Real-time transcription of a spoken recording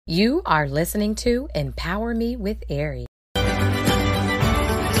You are listening to Empower Me with Ari.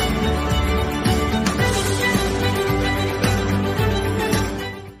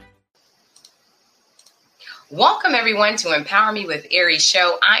 Welcome, everyone, to Empower Me with Ari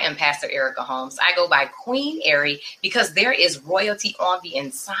show. I am Pastor Erica Holmes. I go by Queen Ari because there is royalty on the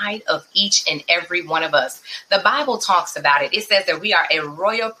inside of each and every one of us. The Bible talks about it. It says that we are a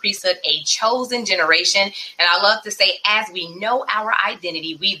royal priesthood, a chosen generation. And I love to say, as we know our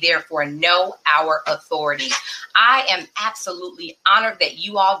identity, we therefore know our authority. I am absolutely honored that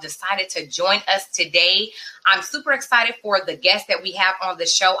you all decided to join us today. I'm super excited for the guests that we have on the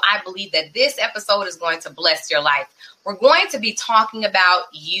show. I believe that this episode is going to bless your life. We're going to be talking about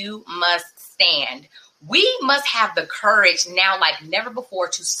You Must Stand. We must have the courage now like never before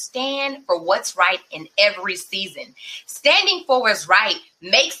to stand for what's right in every season. Standing for what's right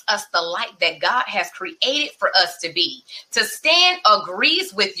makes us the light that God has created for us to be. To stand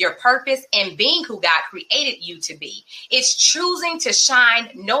agrees with your purpose and being who God created you to be. It's choosing to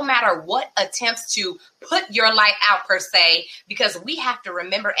shine no matter what attempts to put your light out per se, because we have to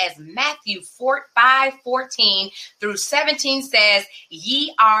remember, as Matthew 5:14 through 17 says,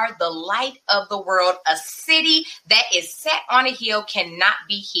 ye are the light of the world. A city that is set on a hill cannot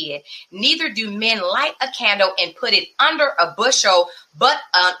be hid. Neither do men light a candle and put it under a bushel, but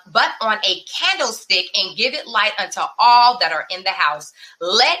on a candlestick, and give it light unto all that are in the house.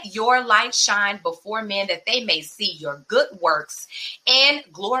 Let your light shine before men, that they may see your good works and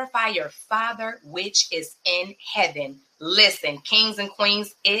glorify your Father which is in heaven. Listen, kings and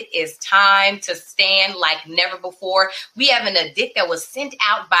queens, it is time to stand like never before. We have an edict that was sent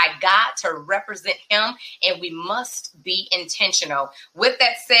out by God to represent him, and we must be intentional. With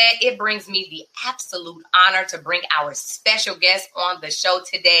that said, it brings me the absolute honor to bring our special guest on the show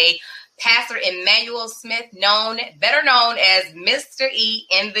today, Pastor Emmanuel Smith, better known as Mr. E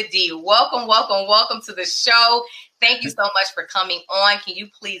in the D. Welcome to the show. Thank you so much for coming on. Can you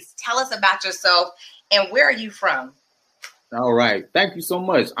please tell us about yourself and where are you from? All right. Thank you so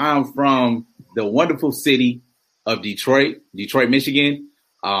much. I'm from the wonderful city of Detroit, Michigan.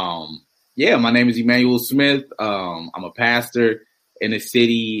 My name is Emmanuel Smith. I'm a pastor in the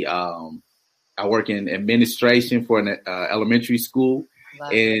city. I work in administration for an elementary school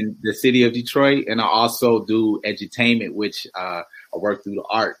in the city of Detroit. And I also do edutainment, which I work through the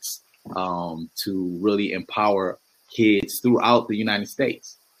arts to really empower kids throughout the United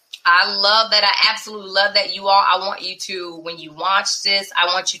States. I love that. I absolutely love that, you all. I want you to, when you watch this, I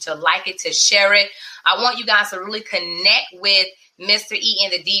want you to like it, to share it. I want you guys to really connect with Mr. E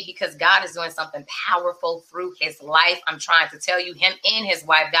in the D, because God is doing something powerful through his life. I'm trying to tell you, him and his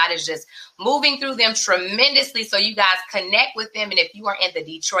wife, God is just moving through them tremendously. So you guys connect with them. And if you are in the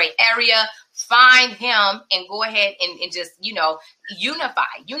Detroit area, find him and go ahead and just, unify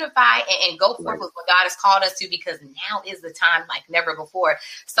and go forth with what God has called us to, because now is the time like never before.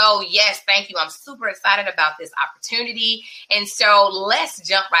 So yes, thank you. I'm super excited about this opportunity. And so let's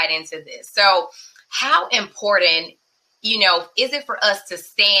jump right into this. So how important, is it for us to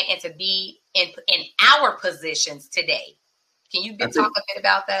stand and to be in our positions today? Can you talk a bit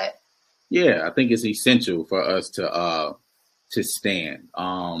about that? Yeah, I think it's essential for us to stand.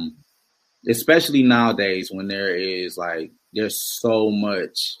 Especially nowadays when there's so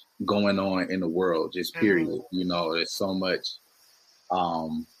much going on in the world, just period. Mm-hmm. There's so much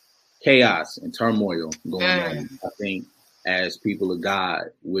chaos and turmoil going on. I think as people of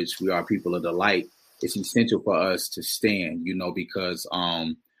God, which we are people of the light, it's essential for us to stand, because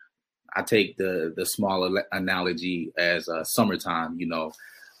I take the small analogy as summertime, in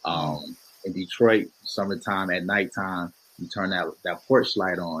Detroit, summertime at nighttime, you turn that porch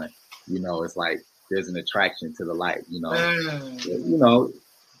light on. It's like there's an attraction to the light.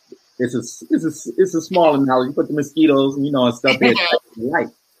 It's a small analogy. You put the mosquitoes, and stuff there to the light.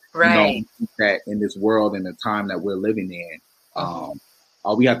 Right. That in this world and the time that we're living in,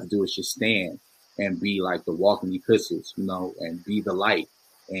 all we have to do is just stand and be like the walking epistles, and be the light.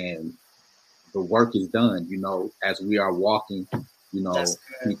 And the work is done, as we are walking,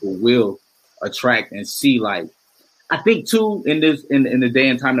 people will attract and see, like, I think too, in the day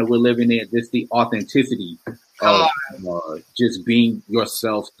and time that we're living in, just the authenticity of just being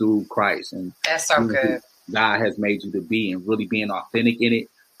yourself through Christ. And that's so good. God has made you to be, and really being authentic in it.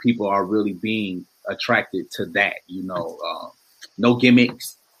 People are really being attracted to that, no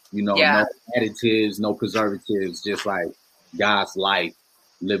gimmicks, no additives, no preservatives, just like God's life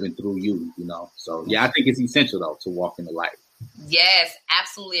living through you, So yeah, I think it's essential though to walk in the light. Yes,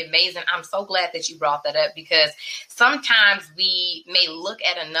 absolutely amazing. I'm so glad that you brought that up, because sometimes we may look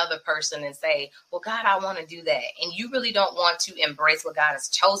at another person and say, well, God, I want to do that. And you really don't want to embrace what God has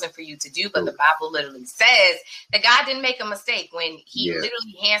chosen for you to do. But the Bible literally says that God didn't make a mistake when he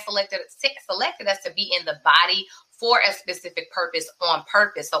literally hand selected us to be in the body for a specific purpose, on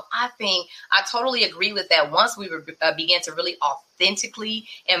purpose. So I think I totally agree with that. Once we begin to really authentically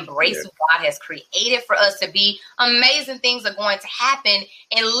embrace who God has created for us to be, amazing things are going to happen.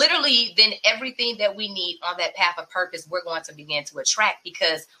 And literally then everything that we need on that path of purpose, we're going to begin to attract,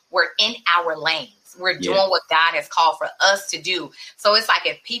 because we're in our lanes. We're doing what God has called for us to do. So it's like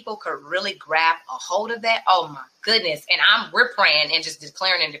if people could really grab a hold of that, oh my goodness. And we're praying and just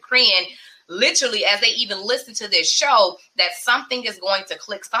declaring and decreeing, literally, as they even listen to this show, that something is going to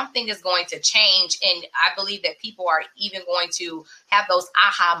click, something is going to change. And I believe that people are even going to have those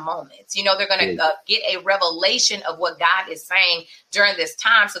aha moments. You know, they're going to get a revelation of what God is saying during this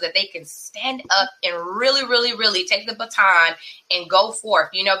time, so that they can stand up and really, really, really take the baton and go forth,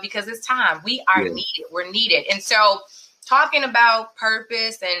 you know, because it's time. We are needed. We're needed. And so talking about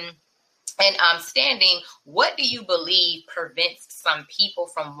purpose and standing, what do you believe prevents some people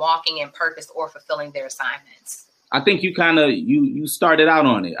from walking in purpose or fulfilling their assignments? I think you kind of, you started out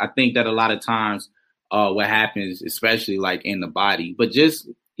on it. I think that a lot of times what happens, especially like in the body, but just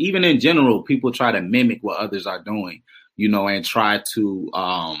even in general, people try to mimic what others are doing, you know, and try to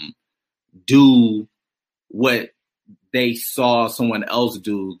do what they saw someone else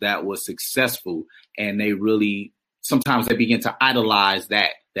do that was successful. And they really, sometimes they begin to idolize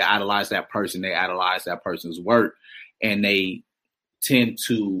that. They idolize that person. They idolize that person's work, and they tend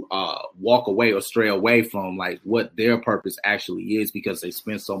to walk away or stray away from like what their purpose actually is, because they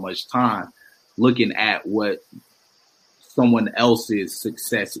spend so much time looking at what someone else's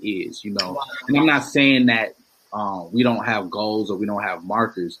success is, you know. And I'm not saying that we don't have goals or we don't have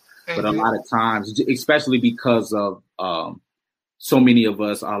markers, but a lot of times, especially because of so many of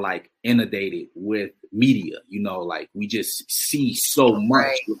us are like inundated with media, you know, like we just see so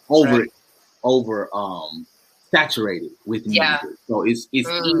much over saturated with media. So it's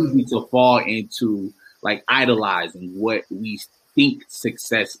easy to fall into like idolizing what we think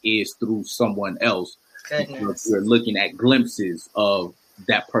success is through someone else. Because we're looking at glimpses of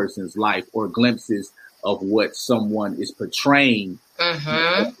that person's life or glimpses of what someone is portraying.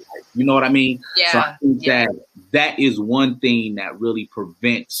 You know what I mean? So I think that is one thing that really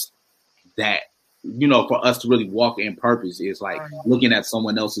prevents that, you know, for us to really walk in purpose, is like looking at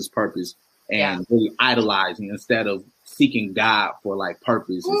someone else's purpose and really idolizing instead of seeking God for like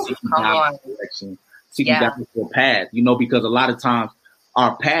purpose and seeking God for direction, seeking God for a path, you know, because a lot of times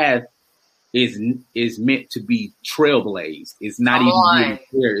our path is meant to be trailblazed. It's not even really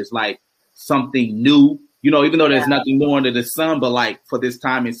clear. It's like something new, you know, even though there's nothing new under the sun, but like for this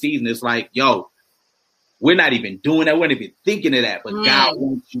time and season, it's like, yo, we're not even doing that. We're not even thinking of that, but God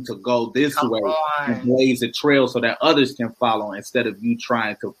wants you to go this way and blaze a trail so that others can follow instead of you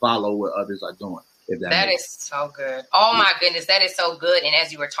trying to follow what others are doing. That is so good. Oh my goodness, that is so good. And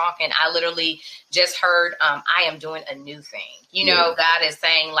as you were talking, I literally just heard, I am doing a new thing. You know, God is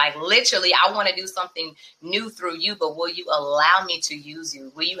saying, like, literally, I want to do something new through you, but will you allow me to use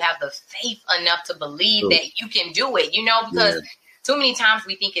you? Will you have the faith enough to believe that you can do it? You know, because too many times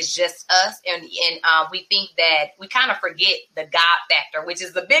we think it's just us, and we think that we kind of forget the God factor, which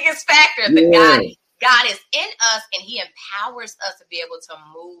is the biggest factor. God is in us, and he empowers us to be able to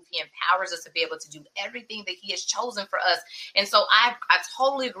move. He empowers us to be able to do everything that he has chosen for us. And so I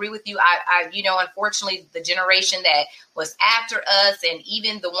totally agree with you. I you know, unfortunately, the generation that was after us, and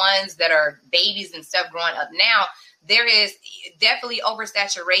even the ones that are babies and stuff growing up now, there is definitely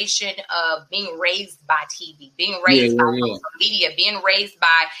oversaturation of being raised by TV, being raised by social media, being raised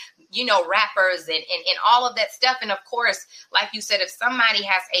by, you know, rappers and all of that stuff. And of course, like you said, if somebody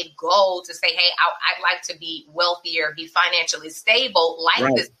has a goal to say, hey, I'd like to be wealthier, be financially stable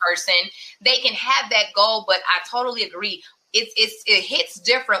like this person, they can have that goal. But I totally agree. It hits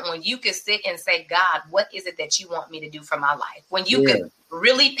different when you can sit and say, God, what is it that you want me to do for my life? When you can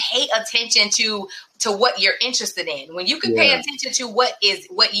really pay attention to what you're interested in, when you can pay attention to what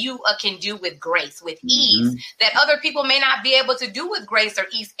you can do with grace, with ease, that other people may not be able to do with grace or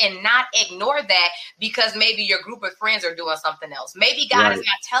ease, and not ignore that because maybe your group of friends are doing something else. Maybe God is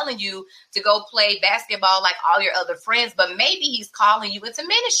not telling you to go play basketball like all your other friends, but maybe he's calling you into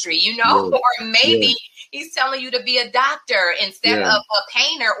ministry, you know, or maybe he's telling you to be a doctor instead of a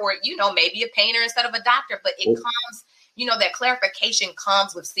painter, or, you know, maybe a painter instead of a doctor. But it comes, you know, that clarification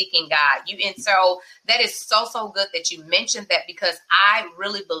comes with seeking God. And so that is so good that you mentioned that, because I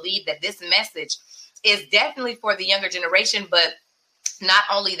really believe that this message is definitely for the younger generation, but not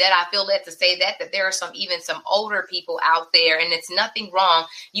only that, I feel led to say that there are some older people out there, and it's nothing wrong.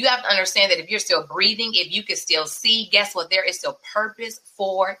 You have to understand that if you're still breathing, if you can still see, guess what? There is still purpose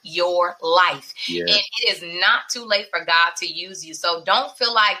for your life. Yeah. And it is not too late for God to use you. So don't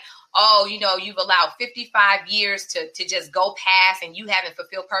feel like, oh, you've allowed 55 years to just go past and you haven't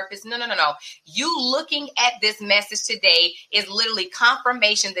fulfilled purpose. No. You looking at this message today is literally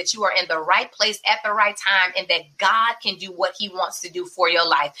confirmation that you are in the right place at the right time and that God can do what he wants to do for your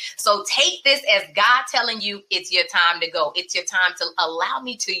life. So take this as God telling you it's your time to go. It's your time to allow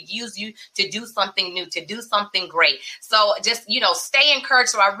me to use you to do something new, to do something great. So just, stay encouraged.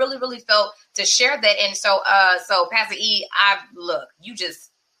 So I really, really felt to share that. And so Pastor E, you just,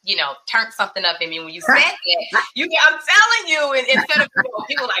 turned something up in me when you said that. I'm telling you, instead of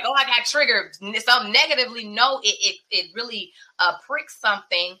people like, oh, I got triggered, something negatively. No, it really pricks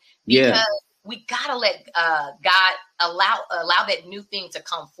something because we gotta let God allow that new thing to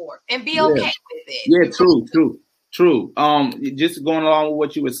come forth and be okay with it. Yeah, true. Just going along with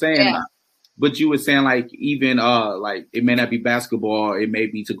what you were saying, but you were saying like even like it may not be basketball, it may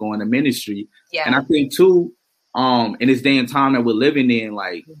be to go into ministry, and I think too. In this day and time that we're living in,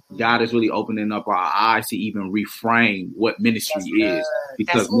 like God is really opening up our eyes to even reframe what ministry is,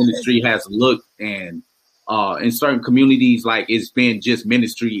 because ministry has looked and in certain communities, like it's been just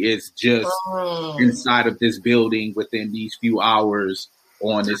ministry is just inside of this building within these few hours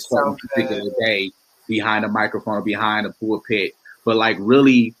on this particular day behind a microphone or behind a pulpit, but like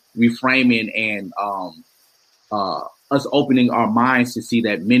really reframing and us opening our minds to see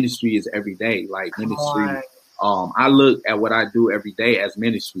that ministry is every day, like ministry. I look at what I do every day as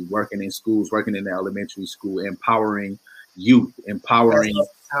ministry, working in schools, working in the elementary school, empowering youth, empowering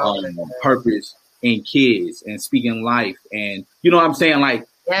purpose in kids and speaking life. And you know what I'm saying? Like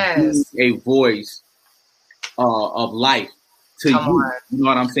a voice of life to you. You know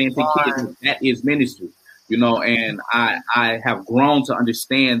what I'm saying? To kids, that is ministry, and I have grown to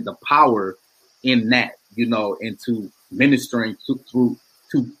understand the power in that, into ministering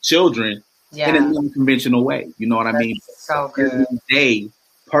to children in a non-conventional way. You know what I mean? So good. Everyday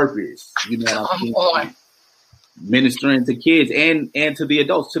purpose. You know what I mean? Ministering to kids and to the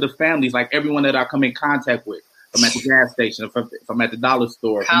adults, to the families, like everyone that I come in contact with. From at the gas station, if I'm at the dollar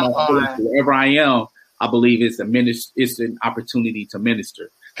store, wherever I am, I believe it's an opportunity to minister.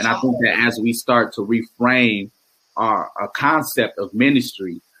 And I think that as we start to reframe our concept of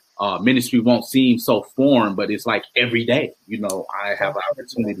ministry, ministry won't seem so foreign, but it's like every day, I have an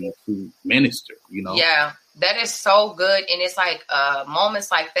opportunity to minister, Yeah, that is so good. And it's like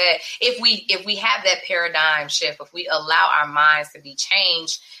moments like that. If we have that paradigm shift, if we allow our minds to be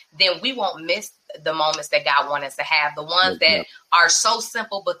changed, then we won't miss the moments that God wants us to have, the ones that are so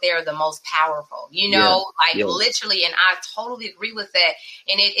simple, but they're the most powerful, literally. And I totally agree with that.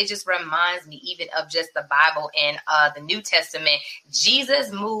 And it just reminds me even of just the Bible and the New Testament.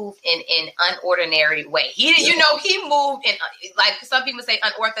 Jesus moved in unordinary way. He moved in, like some people say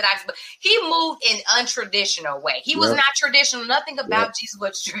unorthodox, but he moved in untraditional way. He was not traditional. Nothing about Jesus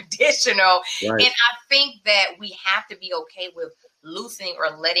was traditional. Right. And I think that we have to be okay with loosening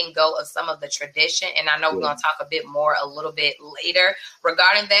or letting go of some of the tradition. And I know we're going to talk a little bit later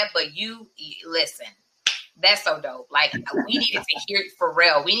regarding that, but you listen, that's so dope. Like we needed to hear it for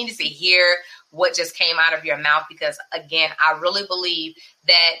real. We needed to hear what just came out of your mouth, because again, I really believe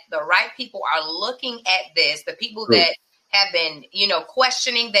that the right people are looking at this, the people that have been,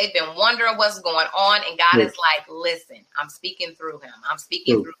 questioning, they've been wondering what's going on. And God is like, listen, I'm speaking through him. I'm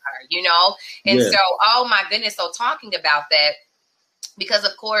speaking through her, And so, oh my goodness. So talking about that, because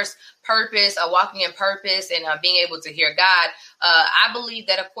of course, purpose, walking in purpose and being able to hear God, I believe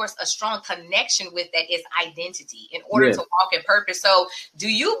that, of course, a strong connection with that is identity in order to walk in purpose. So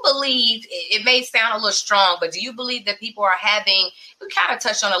do you believe, it may sound a little strong, but do you believe that people are having, we kind of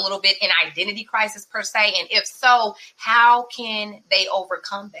touched on a little bit, an identity crisis per se? And if so, how can they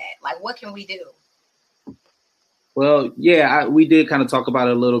overcome that? Like, what can we do? Well, we did kind of talk about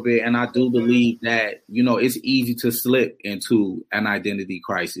it a little bit, and I do believe that, it's easy to slip into an identity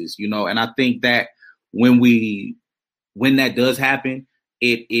crisis, and I think that when that does happen,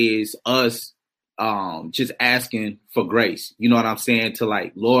 it is us just asking for grace. You know what I'm saying? To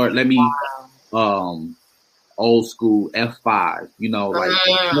like, Lord, let me old school F5,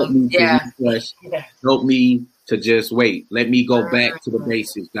 help me to refresh, help me to just wait. Let me go back to the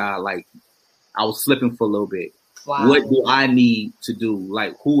basics, God. Like I was slipping for a little bit. Wow. What do I need to do?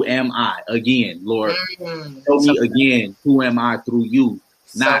 Like, who am I? Again, Lord, show me again, who am I through you?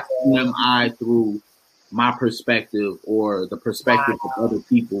 Not who am I through my perspective or the perspective of other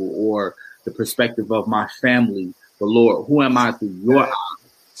people or the perspective of my family. But Lord, who am I through your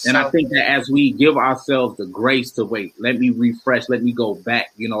eyes? And I think that as we give ourselves the grace to wait, let me refresh, let me go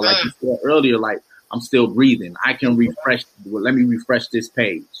back, you know, like you said earlier, like I'm still breathing. I can refresh. Let me refresh this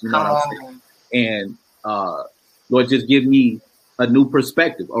page. You know what I'm saying? And Lord, just give me a new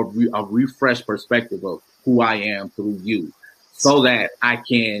perspective, a refreshed perspective of who I am through you, so that I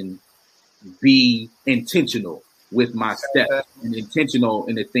can be intentional with my steps and intentional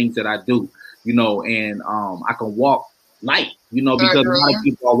in the things that I do, you know, and I can walk light, you know, because a lot of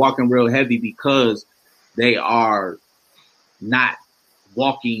people are walking real heavy because they are not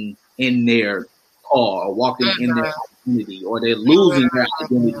walking in their call or walking in their identity, or they're losing their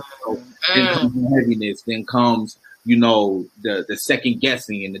identity. So then comes the heaviness, then comes, you know, the second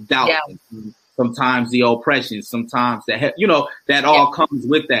guessing and the doubt. Yeah. And sometimes the oppression, sometimes you know, that all comes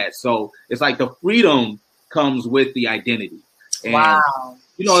with that. So it's like the freedom comes with the identity. And,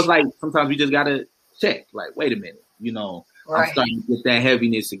 you know, it's like sometimes we just got to check, like, wait a minute, you know, I'm starting to get that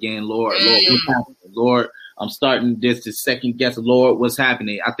heaviness again. Lord, what's happening? Lord, I'm starting this to second guess. Lord, what's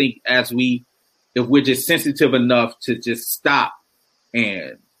happening? I think if we're just sensitive enough to just stop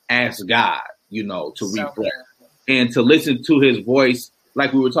and ask God, you know, to reflect and to listen to his voice,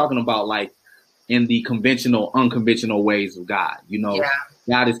 like we were talking about, like in the conventional, unconventional ways of God, you know,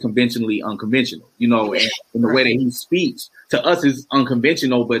 God is conventionally unconventional, you know, and in the way that he speaks to us is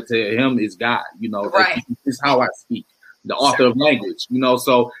unconventional, but to him is God, you know, this is how I speak, the author of language, you know,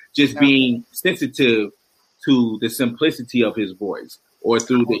 so just being sensitive to the simplicity of his voice or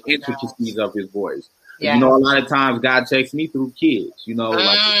through the intricacies of his voice. You know, a lot of times God takes me through kids, you know,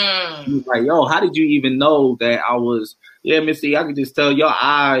 like, he's like, yo, how did you even know that I was, Missy, I could just tell your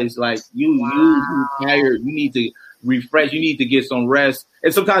eyes, like you tired, you need to refresh, you need to get some rest.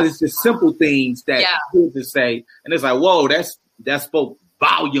 And sometimes it's just simple things that kids to say. And it's like, whoa, that spoke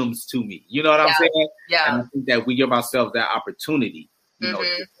volumes to me. You know what I'm saying? Yeah. And I think that we give ourselves that opportunity, you know,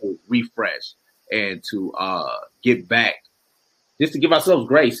 to refresh and to get back, just to give ourselves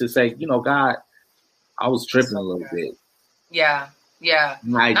grace to say, you know, God, I was tripping a little bit. Yeah.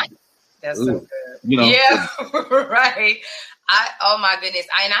 Like, that's so good. You know? Yeah, right. Oh my goodness.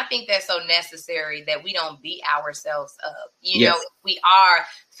 And I think that's so necessary that we don't beat ourselves up. You know, we are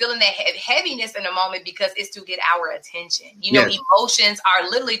feeling that heaviness in a moment because it's to get our attention. You know, emotions are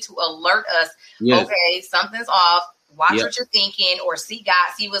literally to alert us. Okay, something's off. Watch what you're thinking, or see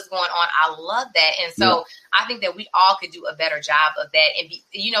what's going on. I love that. And so I think that we all could do a better job of that and be,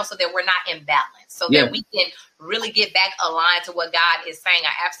 you know, so that we're not imbalanced, so that we can really get back aligned to what God is saying.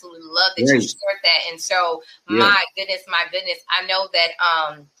 I absolutely love that you shared that. And so my goodness, I know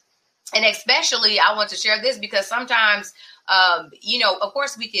that, and especially I want to share this because sometimes, you know, of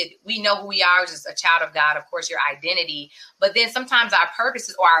course we know who we are as a child of God, of course, your identity, but then sometimes our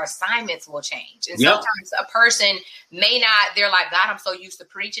purposes or our assignments will change. And sometimes a person they're like, God, I'm so used to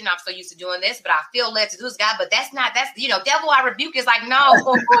preaching. I'm so used to doing this, but I feel led to do this, God, but that's, you know, devil, I rebuke is like, no,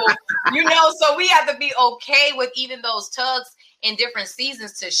 you know, so we have to be okay with even those tugs in different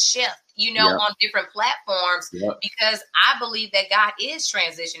seasons to shift, you know, on different platforms, because I believe that God is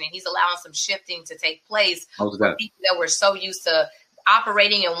transitioning. He's allowing some shifting to take place for people that were so used to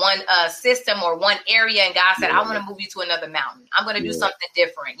operating in one system or one area. And God said, I want to move you to another mountain. I'm going to do something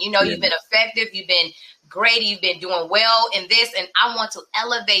different. You know, you've been effective. You've been great. You've been doing well in this, and I want to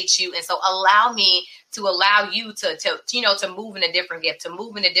elevate you. And so allow me to allow you to you know, to move in a different gift, to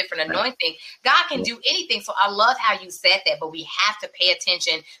move in a different anointing. God can do anything. So I love how you said that, but we have to pay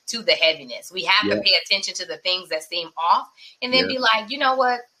attention to the heaviness. We have to pay attention to the things that seem off, and then be like, you know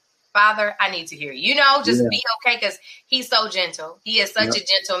what, Father, I need to hear you. You know, just be okay, because he's so gentle. He is such a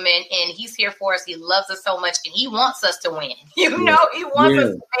gentleman, and he's here for us. He loves us so much, and he wants us to win. You know, he wants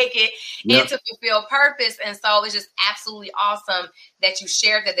us to make it and to fulfill purpose. And so it's just absolutely awesome that you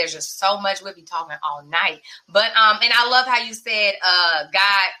shared that. There's just so much. We'll be talking all night. But and I love how you said,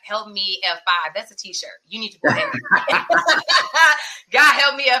 God, help me F5. That's a t-shirt. You need to put that. God,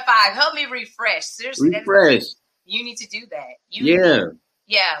 help me F5. Help me refresh. Seriously, refresh. You need to do that.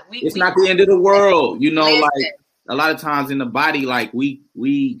 It's not the end of the world, you know. Like a lot of times in the body, like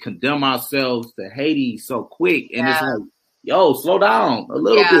we condemn ourselves to Hades so quick, and it's like, yo, slow down a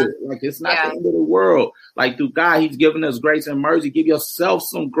little bit. Like, it's not the end of the world. Like, through God, he's giving us grace and mercy. Give yourself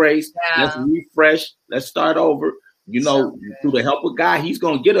some grace. Let's refresh. Let's start over. You know, through the help of God, he's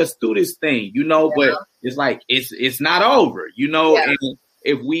gonna get us through this thing. You know, but it's like it's not over. You know, and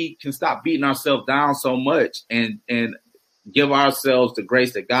if we can stop beating ourselves down so much and give ourselves the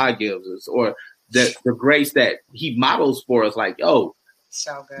grace that God gives us, or the grace that he models for us. Like, yo,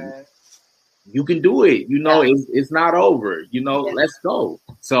 so good. you can do it. It's not over. Let's go.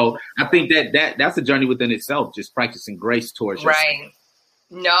 So I think that's a journey within itself, just practicing grace towards yourself. Right.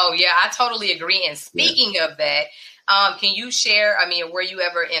 No, yeah, I totally agree. And speaking of that, can you share, were you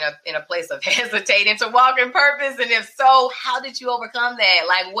ever in a place of hesitating to walk in purpose? And if so, how did you overcome that?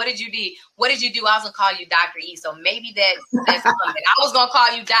 Like, what did you do? I was going to call you Dr. E. So maybe that's coming. I was going to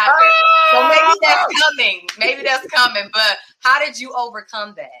call you Doctor. So maybe that's coming. Maybe that's coming. But how did you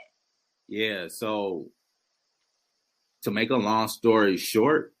overcome that? Yeah. So to make a long story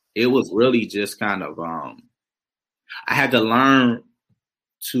short, it was really just kind of, I had to learn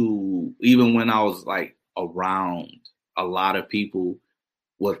to, even when I was like around a lot of people,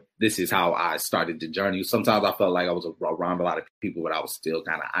 this is how I started the journey. Sometimes I felt like I was around a lot of people, but I was still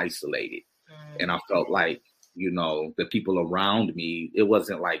kind of isolated. And I felt like, the people around me, it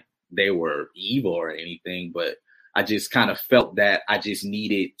wasn't like they were evil or anything, but I just kind of felt that I just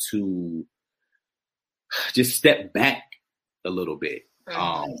needed to just step back a little bit,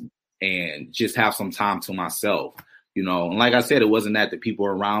 and just have some time to myself. And like I said, it wasn't that the people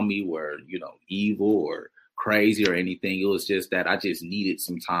around me were, evil or crazy or anything. It was just that I just needed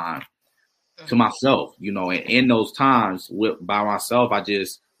some time to myself, and in those times by myself,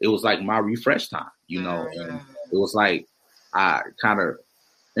 it was like my refresh time, and it was like I kind of,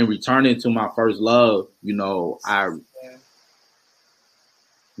 in returning to my first love, I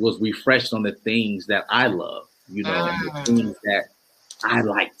was refreshed on the things that I love, and the things that I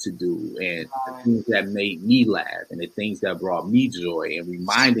like to do, and the things that made me laugh, and the things that brought me joy, and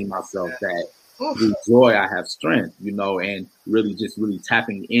reminding myself that through joy I have strength, and really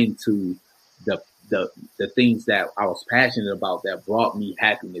tapping into the things that I was passionate about, that brought me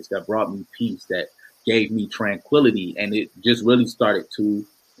happiness, that brought me peace, that gave me tranquility, and it just really started to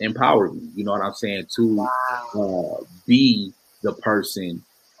empower me. You know what I'm saying? To be the person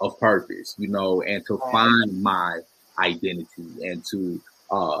of purpose, and to find my identity, and to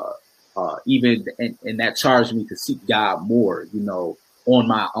even and that charged me to seek God more, on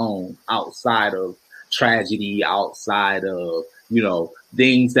my own, outside of tragedy, outside of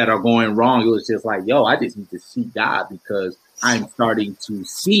things that are going wrong. It was just like, I just need to seek God, because I'm starting to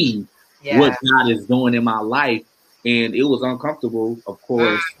see what God is doing in my life. And it was uncomfortable, of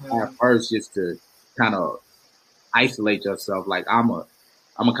course, at first, just to kind of isolate yourself. Like I'm a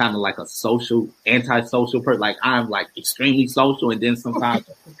kind of like a antisocial person. Like I'm like extremely social. And then sometimes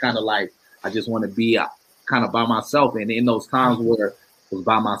kind of like, I just want to be kind of by myself. And in those times where it was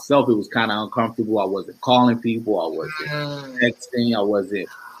by myself, it was kind of uncomfortable. I wasn't calling people. I wasn't texting. I wasn't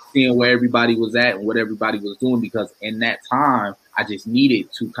seeing where everybody was at and what everybody was doing, because in that time, I just needed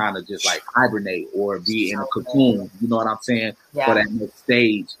to kind of just like hibernate or be in a cocoon, you know what I'm saying? For that next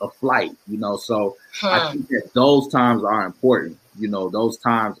stage of flight, so I think that those times are important, those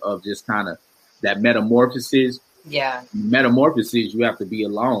times of just kind of that metamorphosis. Metamorphosis, you have to be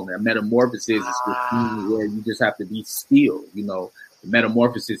alone. That metamorphosis is the thing where you just have to be still, The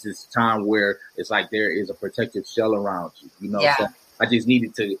metamorphosis is time where it's like there is a protective shell around you, So I just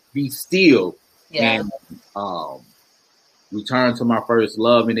needed to be still and return to my first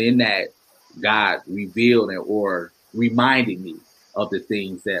love. And in that, God revealed or reminded me of the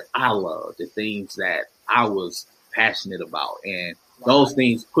things that I love, the things that I was passionate about. And those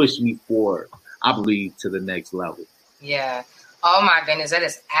things pushed me forward, I believe, to the next level. Yeah. Oh my goodness. That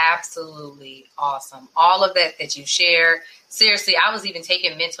is absolutely awesome. All of that you share. Seriously, I was even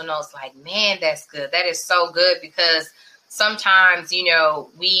taking mental notes like, man, that's good. That is so good, because sometimes,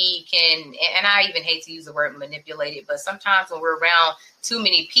 we can, and I even hate to use the word manipulated, but sometimes when we're around too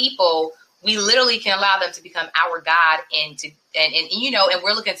many people, we literally can allow them to become our God, and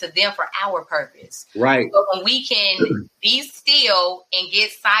we're looking to them for our purpose. Right. So when we can be still and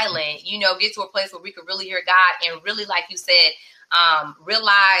get silent, get to a place where we can really hear God, and really, like you said,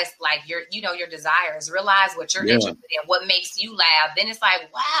 realize like your desires, realize what you're interested in, what makes you laugh. Then it's like,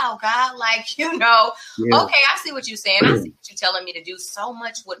 wow, God, like, okay, I see what you're saying. I see what you're telling me to do. So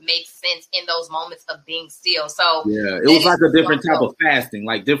much would make sense in those moments of being still. So it was like a different type of fasting,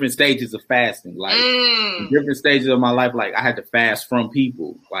 like different stages of fasting, like different stages of my life. Like I had to fast from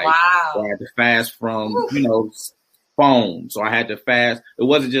people, like I had to fast from, phones. So I had to fast. It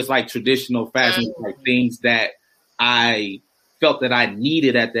wasn't just like traditional fasting, like things that I felt that I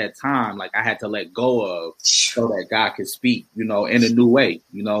needed at that time, like I had to let go of, so that God could speak, in a new way,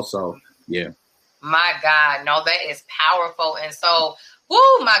 so My God, no, that is powerful. And so,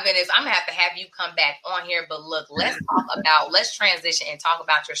 my goodness, I'm gonna have you come back on here. But look, let's transition and talk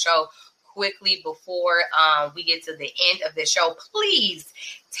about your show, quickly before we get to the end of the show. Please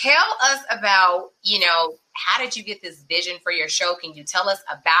tell us about, how did you get this vision for your show? Can you tell us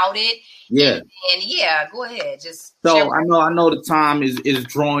about it? Yeah. And yeah, go ahead. So I know the time is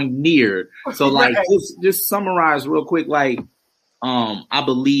drawing near. So like just summarize real quick. Like, I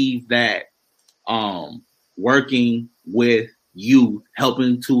believe that working with youth,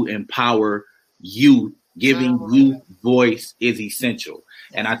 helping to empower youth, giving youth voice is essential.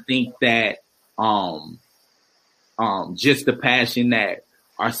 And I think that just the passion that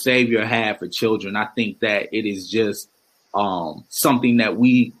our Savior had for children, I think that it is just something that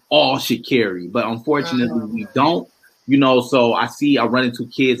we all should carry. But unfortunately, we don't, so I run into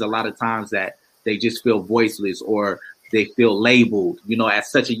kids a lot of times that they just feel voiceless or they feel labeled, at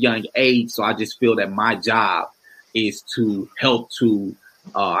such a young age. So I just feel that my job is to help to,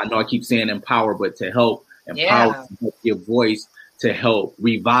 I know I keep saying empower, but to help empower, to help give voice, to help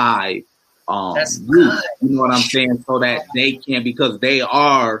revive youth, you know what I'm saying? So that they can, because they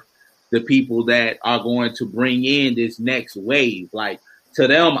are the people that are going to bring in this next wave. Like, to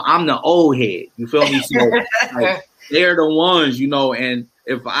them, I'm the old head. You feel me? So like, they're the ones, and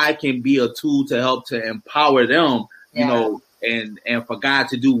if I can be a tool to help to empower them, and for God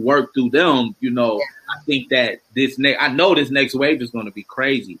to do work through them, I think that this next wave is going to be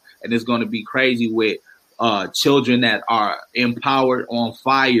crazy, and it's going to be crazy with children that are empowered, on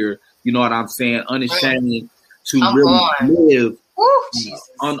fire. You know what I'm saying? Unashamed to live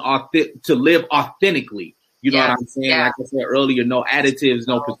to live authentically. You know what I'm saying? Like I said earlier, no additives,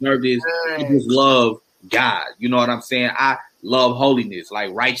 no preservatives. You just love God. You know what I'm saying? I love holiness,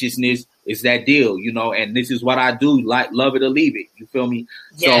 like righteousness is that deal, and this is what I do, like love it or leave it. You feel me?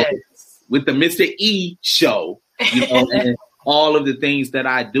 Yes. So with the Mr. E show, and all of the things that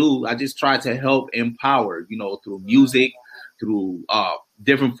I do, I just try to help empower, through music, through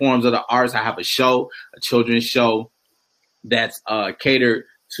different forms of the arts. I have a children's show that's catered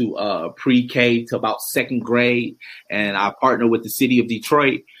to pre-K to about second grade, and I partner with the city of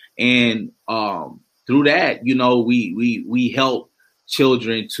Detroit, and through that, we help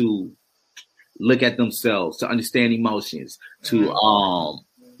children to look at themselves, to understand emotions, to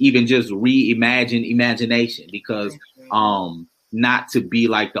even just reimagine imagination, because not to be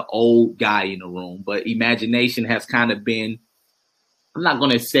like the old guy in the room, but imagination has kind of been, I'm not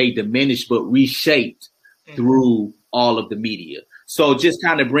going to say diminished, but reshaped through all of the media. So just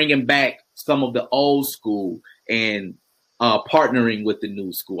kind of bringing back some of the old school and partnering with the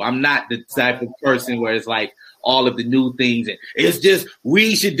new school. I'm not the type of person where it's like all of the new things and it's just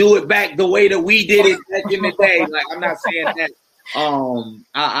we should do it back the way that we did it back in the day. Like, I'm not saying that.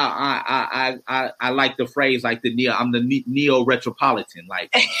 I like the phrase, like I'm the neo retropolitan,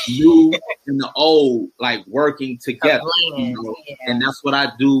 like new and the old, like working together. And that's what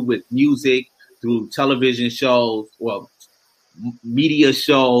I do with music, through television shows, media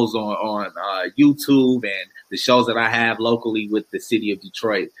shows on YouTube, and the shows that I have locally with the city of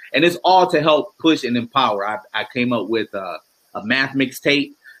Detroit. And it's all to help push and empower. I came up with a math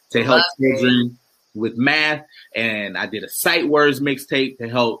mixtape to help children with math, and I did a sight words mixtape to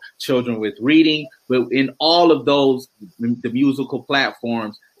help children with reading. But in all of those, the musical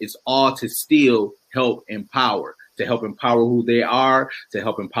platforms, it's all to still help empower, to help empower who they are, to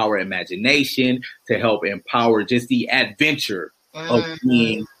help empower imagination, to help empower just the adventure of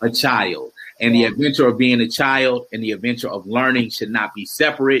being a child. And the adventure of being a child and the adventure of learning should not be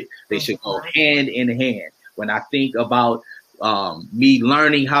separate. They should go hand in hand. When I think about me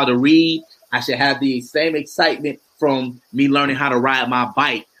learning how to read, I should have the same excitement from me learning how to ride my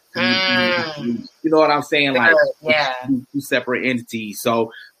bike. You know what I'm saying? Like, two separate entities.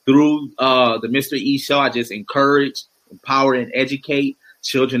 So through the Mr. E show, I just encourage, empower, and educate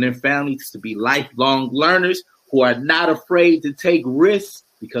children and families to be lifelong learners who are not afraid to take risks,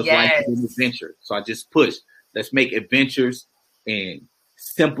 because life is an adventure. So I just push. Let's make adventures in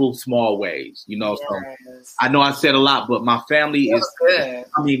simple, small ways. So I know I said a lot, but my family is good.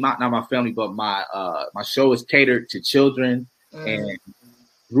 I mean, not my family, but my show is catered to children, and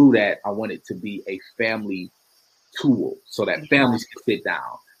through that, I want it to be a family tool so that families can sit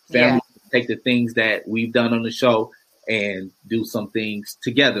down. Families can take the things that we've done on the show and do some things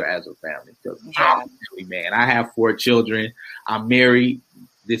together as a family. Because I'm a family man. I have 4 children. I'm married.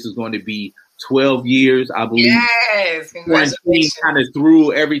 This is going to be 12 years, I believe. Yes, congratulations. Kind of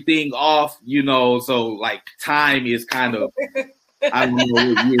threw everything off, so like time is kind of, I don't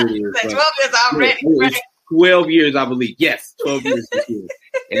know what year it is. 12 years already. It's 12 years, I believe. Yes, 12 years this year.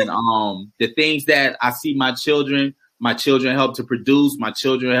 And the things that I see my children help to produce, my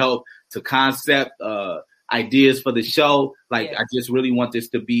children help to concept. ideas for the show. Like, Yes. I just really want this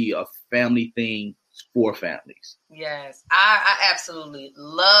to be a family thing for families. Yes, I absolutely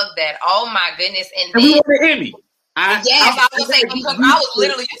love that. Oh my goodness! And we then, won the Emmy. I was saying, I was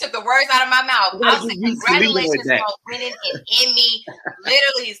literally, you took the words out of my mouth. I was saying, congratulations on winning an Emmy.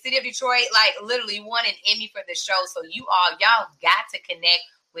 Literally, City of Detroit, like literally won an Emmy for the show. So y'all got to connect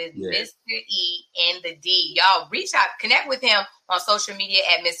with Mr. E and the D. Y'all reach out, connect with him on social media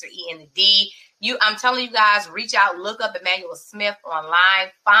at Mr. E and the D. I'm telling you guys, reach out, look up Emmanuel Smith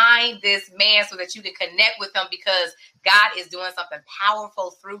online, find this man so that you can connect with him, because God is doing something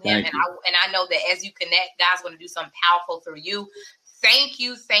powerful through him. And I know that as you connect, God's going to do something powerful through you. Thank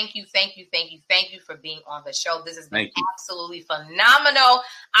you for being on the show. This has been absolutely phenomenal.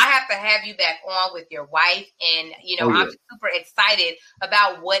 I have to have you back on with your wife. And, I'm super excited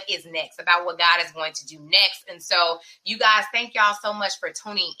about what is next, about what God is going to do next. And so you guys, thank y'all so much for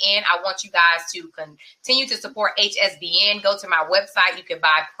tuning in. I want you guys to continue to support HSBN. Go to my website. You can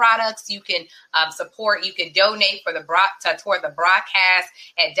buy products. You can support. You can donate for toward the broadcast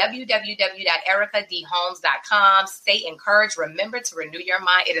at www.ericadholmes.com. Stay encouraged. Remember to renew your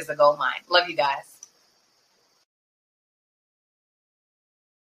mind. It is a gold mine. Love you guys.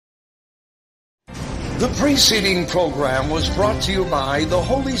 The preceding program was brought to you by the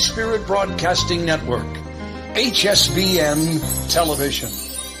Holy Spirit Broadcasting Network, HSBN Television.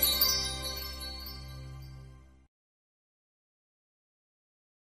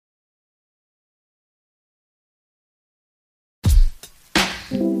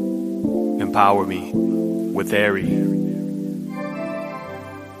 Empower Me with Ari.